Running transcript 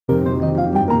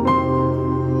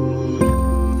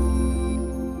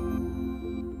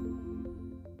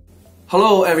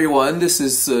Hello everyone, this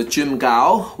is Jim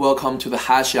Gao. Welcome to the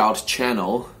Hashout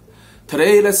channel.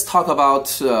 Today let's talk about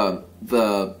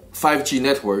the 5G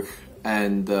network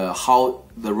and how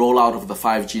the rollout of the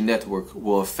 5G network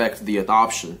will affect the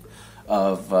adoption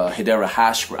of Hedera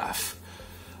Hashgraph.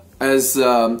 As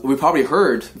we probably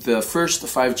heard, the first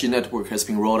 5G network has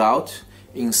been rolled out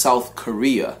in South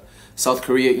Korea. South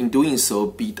Korea, in doing so,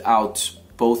 beat out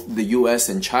both the US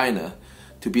and China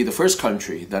to be the first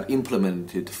country that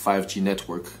implemented 5G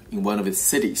network in one of its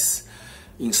cities,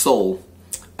 in Seoul.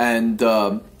 And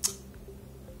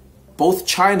both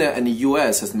China and the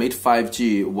US has made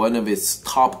 5G one of its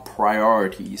top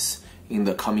priorities in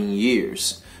the coming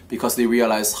years because they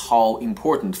realize how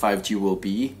important 5G will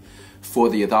be for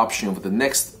the adoption of the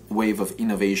next wave of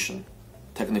innovation,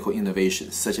 technical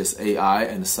innovations such as AI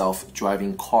and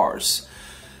self-driving cars.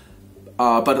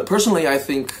 But personally, I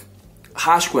think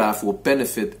Hashgraph will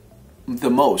benefit the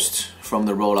most from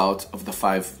the rollout of the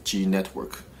 5G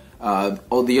network.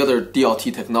 All the other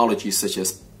DLT technologies such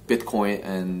as Bitcoin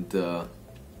and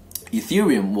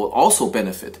Ethereum will also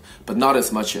benefit, but not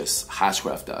as much as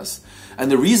Hashgraph does.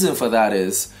 And the reason for that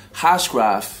is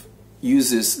Hashgraph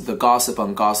uses the gossip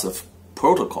on gossip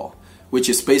protocol, which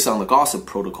is based on the gossip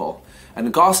protocol. And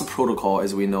the gossip protocol,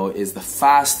 as we know, is the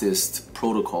fastest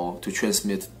protocol to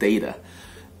transmit data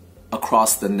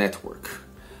across the network.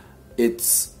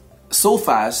 It's so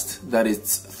fast that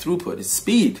its throughput, its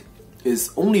speed,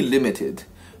 is only limited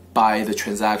by the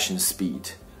transaction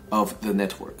speed of the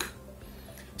network.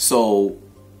 So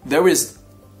there is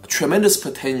tremendous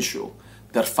potential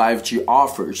that 5G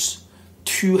offers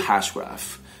to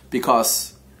Hashgraph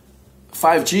because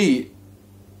 5G,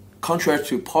 contrary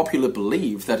to popular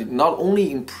belief, that it not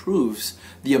only improves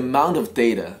the amount of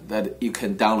data that you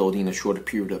can download in a short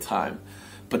period of time,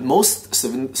 but most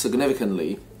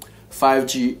significantly,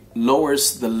 5G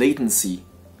lowers the latency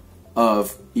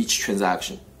of each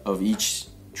transaction, of each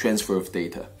transfer of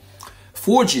data.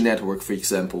 4G network, for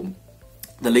example,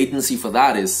 the latency for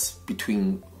that is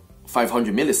between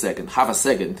 500 milliseconds, half a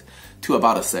second, to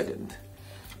about a second.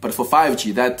 But for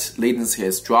 5G, that latency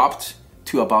has dropped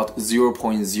to about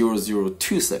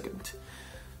 0.002 seconds.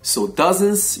 So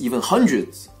dozens, even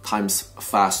hundreds times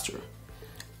faster.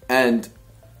 And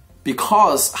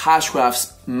because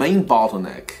Hashgraph's main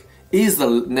bottleneck is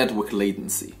the network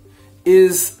latency,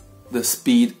 is the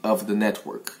speed of the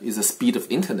network, is the speed of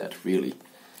internet, really.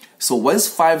 So once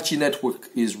 5G network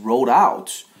is rolled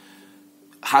out,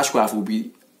 Hashgraph will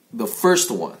be the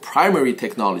first one, primary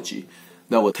technology,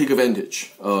 that will take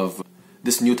advantage of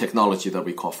this new technology that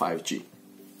we call 5G.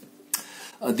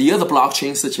 The other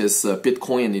blockchains such as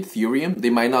Bitcoin and Ethereum,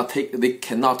 they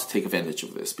cannot take advantage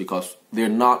of this because their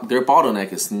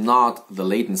bottleneck is not the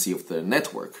latency of the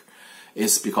network.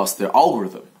 It's because their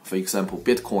algorithm, for example,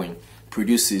 Bitcoin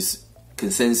produces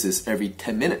consensus every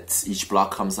 10 minutes. Each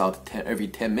block comes out every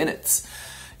 10 minutes.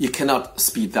 You cannot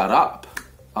speed that up.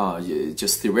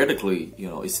 Just theoretically,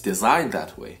 it's designed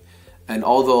that way. And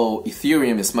although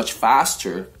Ethereum is much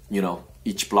faster,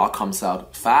 each block comes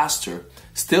out faster,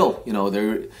 still,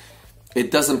 it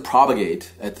doesn't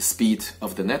propagate at the speed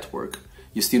of the network.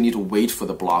 You still need to wait for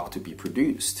the block to be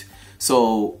produced.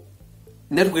 So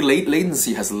network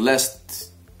latency has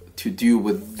less to do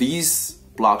with these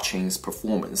blockchains'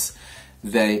 performance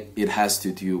than it has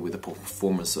to do with the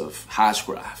performance of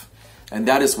Hashgraph. And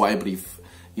that is why I believe,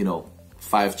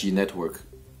 5G network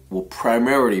will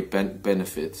primarily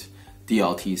benefit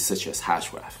DLTs such as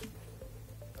Hashgraph.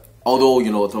 Although,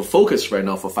 the focus right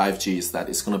now for 5G is that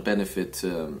it's going to benefit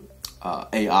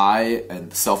AI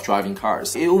and self-driving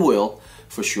cars. It will,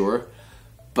 for sure.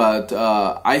 But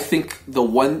I think the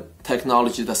one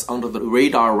technology that's under the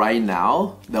radar right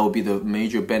now that will be the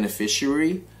major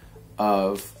beneficiary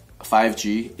of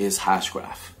 5G is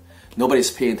Hashgraph.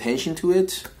 Nobody's paying attention to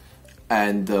it.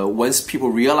 And once people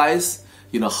realize,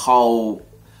 how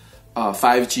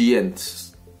 5G and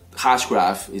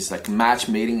Hashgraph is like match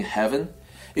made in heaven,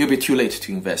 it'll be too late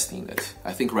to invest in it.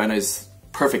 I think right now is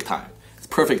perfect time. It's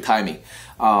perfect timing.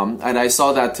 And I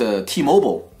saw that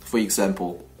T-Mobile, for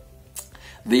example,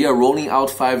 they are rolling out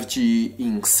 5G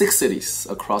in 6 cities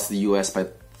across the US by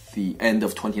the end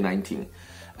of 2019.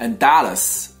 And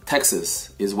Dallas,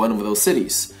 Texas is one of those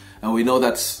cities. And we know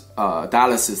that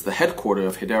Dallas is the headquarters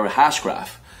of Hedera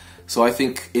Hashgraph. So I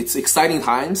think it's exciting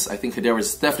times. I think Hedera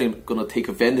is definitely going to take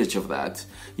advantage of that,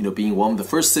 being one of the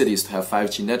first cities to have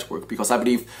 5G network, because I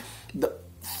believe the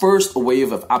first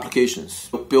wave of applications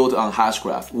built on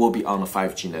Hashgraph will be on a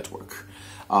 5G network.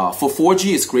 For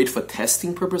 4G, it's great for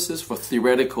testing purposes, for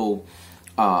theoretical,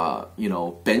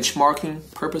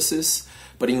 benchmarking purposes.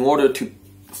 But in order to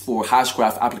for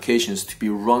Hashgraph applications to be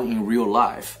run in real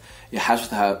life, it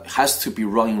has to be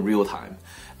run in real time,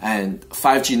 and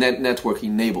 5G network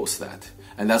enables that,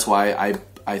 and that's why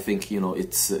I think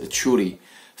it's truly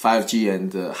 5G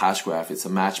and Hashgraph. It's a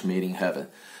match made in heaven.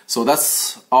 So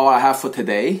that's all I have for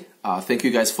today. Thank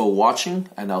you guys for watching,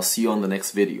 and I'll see you on the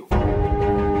next video.